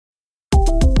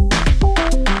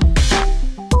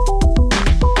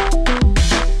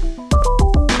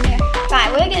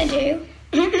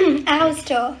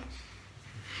tour.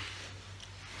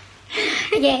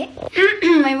 Okay,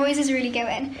 my voice is really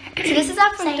going. So this is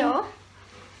our front door.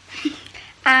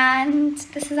 And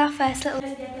this is our first little...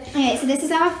 Okay, so this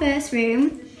is our first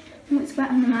room. Oh, it's wet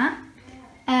on the mat.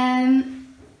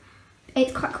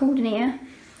 It's quite cold in here.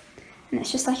 And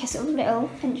it's just like a sort of little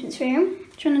entrance room.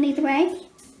 Do you want to lead the way?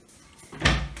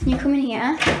 You come in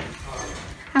here.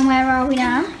 And where are we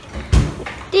now?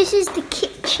 This is the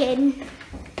kitchen.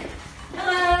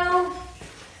 Hello!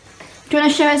 Do you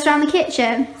want to show us around the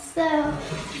kitchen? So,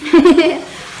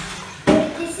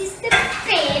 this is the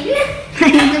bin.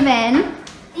 Here's the bin.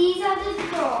 These are the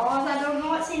drawers. I don't know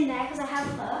what's in there because I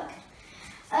haven't looked.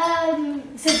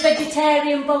 This is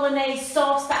vegetarian bolognese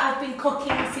sauce that I've been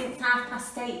cooking since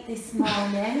 8:30 this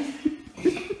morning.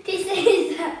 This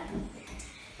is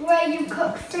where you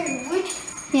cook food.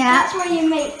 Yeah. That's where you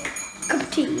make cup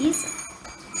of teas.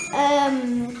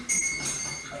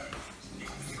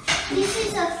 This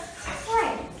is a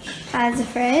fridge. There's a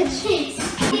fridge.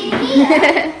 In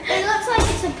here, it looks like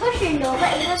it's a pushing door,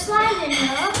 but it's a sliding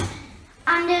door.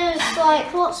 And there's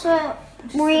like lots of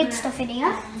weird stuff in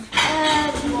here.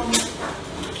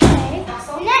 Okay.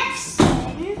 Next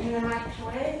thing,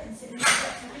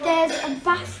 there's a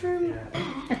bathroom.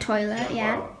 A toilet,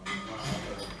 yeah.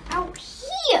 Out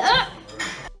here.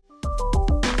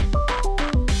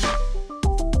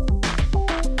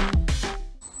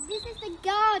 This is the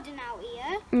garden out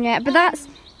here. Yeah, but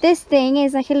this thing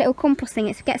is like a little compost thing.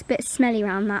 It gets a bit smelly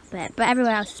around that bit, but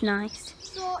everywhere else is nice.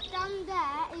 So down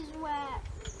there is where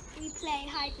we play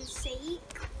hide and seek.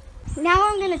 Now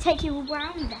I'm going to take you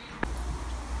around the house.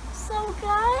 So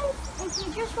guys, if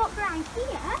you just walk around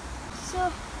here,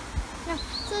 so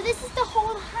this is the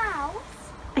whole house.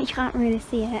 You can't really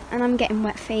see it, and I'm getting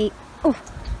wet feet. Oh.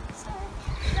 So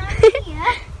down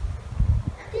here,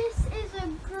 this is a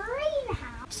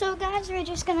greenhouse. So guys, we're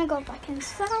just going to go back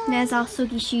inside. There's our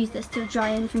soggy shoes that's still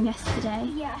drying from yesterday.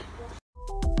 Yeah.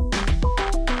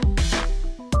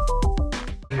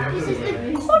 This is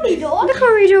the corridor. The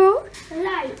corridor.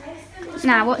 Light.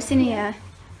 Now, what's in here?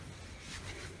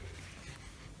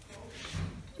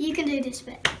 You can do this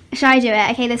bit. Shall I do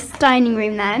it? Okay, this is the dining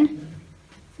room then.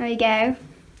 There we go.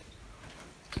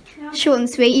 Short and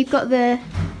sweet. You've got the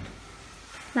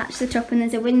latch to the top, and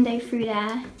there's a window through there.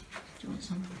 Do you want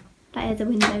some? That is a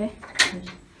window. Good.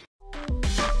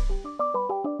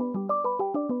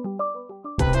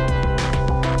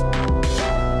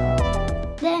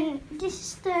 Then this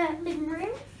is the living room.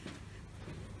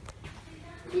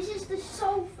 This is the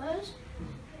sofas.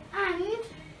 And if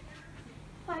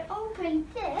I open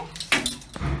this,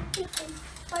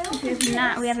 Open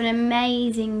that, we have an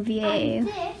amazing view. and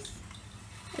this,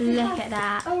 Look at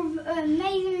that. an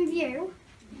amazing view.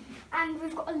 And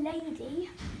we've got a lady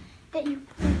that you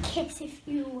can kiss if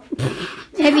you...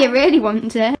 If you really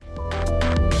want to.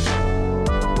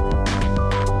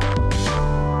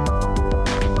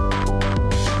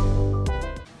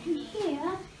 And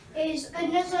here is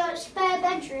another spare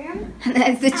bedroom. And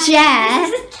there's the chair.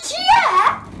 This is a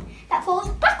chair that falls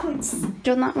backwards.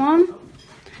 Done that one?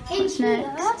 In What's here,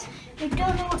 next? we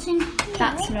don't know what's in here.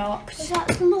 That's locked.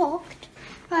 That's locked.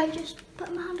 Right, just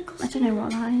put my hand across. I don't know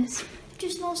what that is.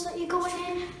 Just knows that you're going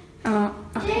in. Oh,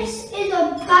 okay. This is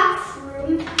a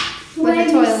bathroom With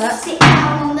a toilet. You sit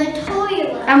down on the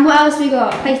toilet. And what else we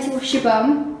got? Place to wash your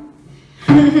bum.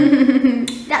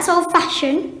 That's old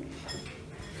fashioned.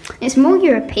 It's more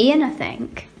European, I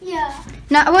think. Yeah.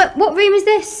 Now, what room is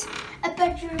this? A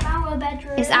bedroom, our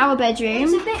bedroom. It's our It's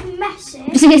bedroom. a bit messy.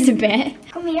 It is a bit.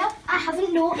 Come here. I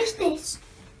haven't noticed this.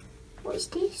 What is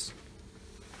this?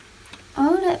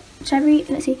 Oh, look.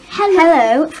 Let's see.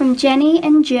 Hello from Jenny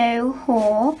and Joe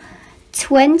Hoare.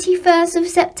 21st of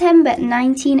September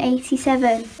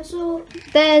 1987. So,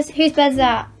 Whose bed's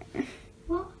that?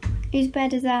 what? Whose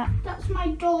bed is that? That's my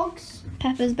dog's.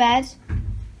 Peppa's bed.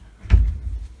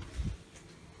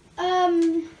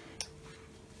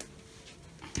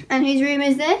 And whose room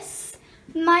is this?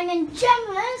 Mine and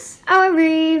Gemma's. Our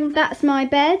room. That's my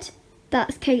bed.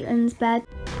 That's Caitlin's bed.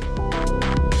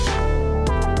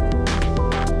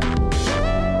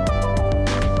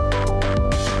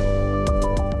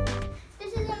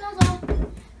 This is another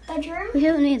bedroom. We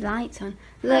don't need lights on.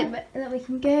 Look, we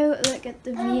can go look at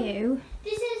the view.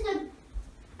 This is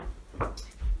the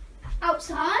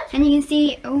outside. And you can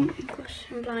see, oh gosh,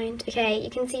 I'm blind. Okay, you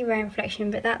can see rain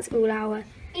reflection, but that's all our,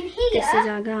 In here. this is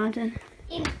our garden.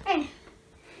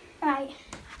 Right.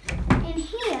 In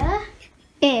here.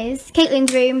 Is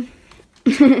Caitlin's room.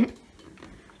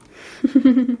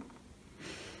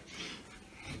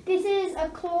 This is a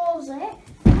closet.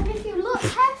 And if you look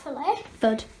carefully,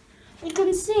 Thud. you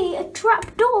can see a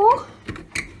trap door.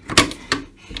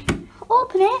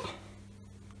 open it.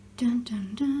 Dun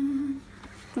dun dun.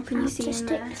 What can you see Just in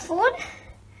take there? this one.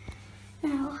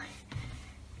 Now,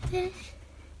 this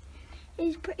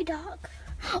is pretty dark.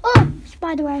 Oh,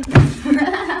 spider web.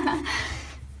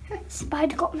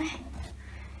 Spider got me.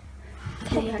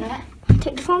 Okay,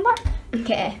 take the phone back.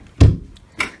 Okay.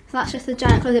 So that's just a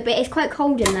giant closet, but it's quite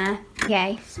cold in there.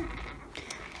 Okay.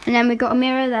 And then we've got a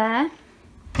mirror there.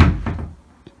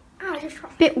 Oh, I just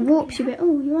dropped Bit warped a bit.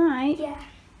 Oh, you alright? Yeah.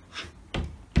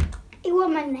 It was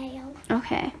my nail.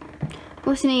 Okay.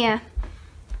 What's in here?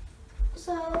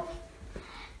 So,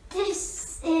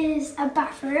 this is a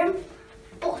bathroom.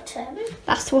 Bottom.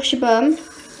 That's to wash your bum.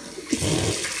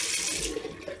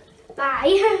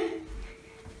 Bye.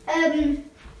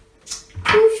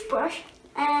 Toothbrush.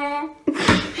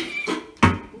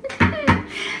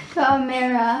 Got a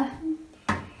mirror.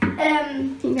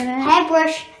 You gonna...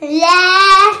 Hairbrush.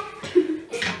 Yeah.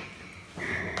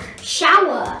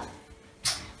 Shower.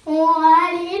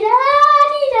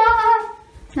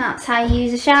 That's how you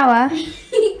use a shower.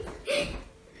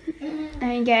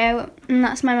 There you go. And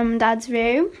that's my mum and dad's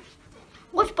room.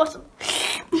 What's bottom?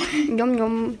 Yum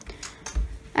yum.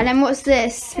 And then what's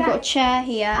this? We've got a chair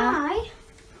here. I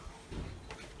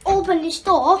open this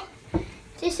door.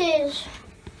 This is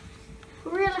a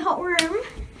really hot room.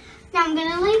 Now I'm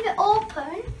gonna leave it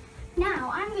open. Now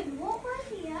I'm gonna walk right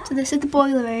here. So this is the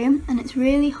boiler room and it's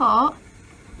really hot.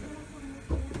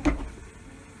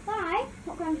 Bye.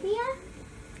 Walk around here.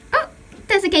 Oh,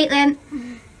 there's a Caitlin.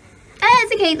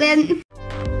 There's a Caitlin.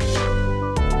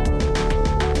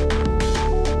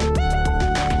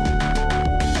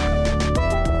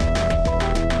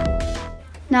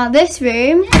 Now this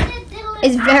room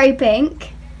is very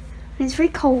pink. And it's very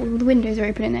cold. The windows are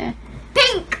open in there.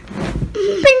 Pink.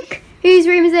 Pink. Whose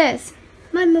room is this?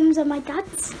 My mum's and my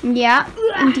dad's. Yeah,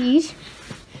 indeed.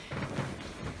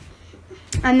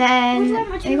 And then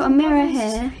we've got a mirror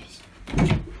here.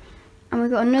 And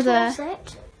we've got another.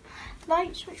 Closet.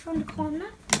 Light switch from the corner.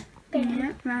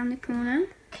 Yeah, round the corner.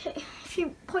 Okay, if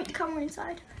you point the camera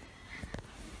inside.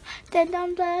 Then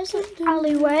down there's an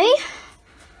alleyway.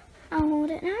 I'll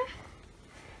hold it now.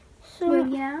 So Well,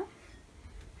 yeah.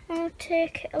 I'll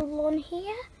take it along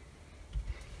here.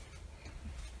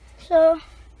 So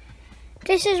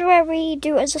this is where we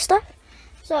do other stuff.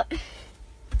 So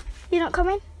you're not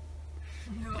coming?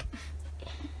 No.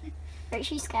 Right,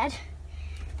 she's scared.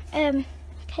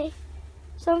 Okay.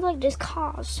 Sounds like there's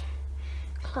cars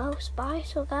close by.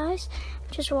 So guys,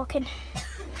 just walking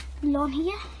along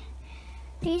here.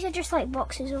 These are just like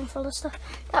boxes and full of stuff.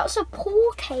 That's a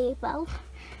pool table.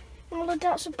 All of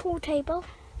that's a pool table.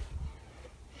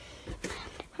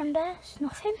 And there's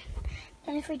nothing.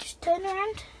 Then if we just turn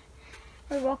around,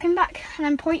 we're walking back, and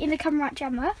I'm pointing the camera at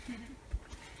Gemma.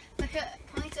 Look at,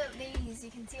 point at these, you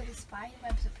can see all the spider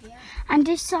webs up here. And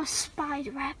these are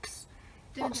spider webs.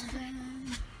 Dun, What's- dun,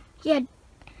 dun. Yeah.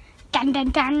 Dun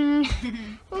dun dun.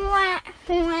 Wah,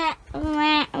 wah,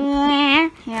 wah, wah.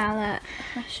 Yeah, look.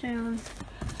 I'll show them.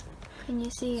 Can you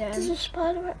see There's them? a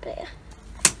spider web there.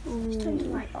 Let's turn the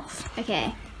Ooh. light off.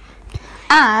 Okay.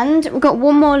 And we've got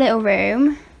one more little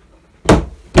room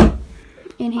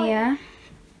in here.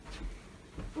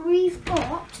 We've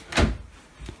got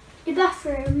the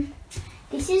bathroom.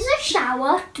 This is a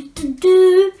shower.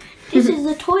 This is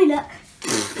the toilet.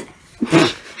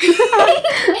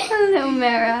 A little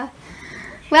mirror.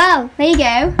 Well, there you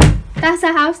go. That's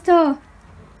our house tour.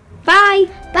 Bye.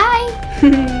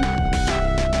 Bye.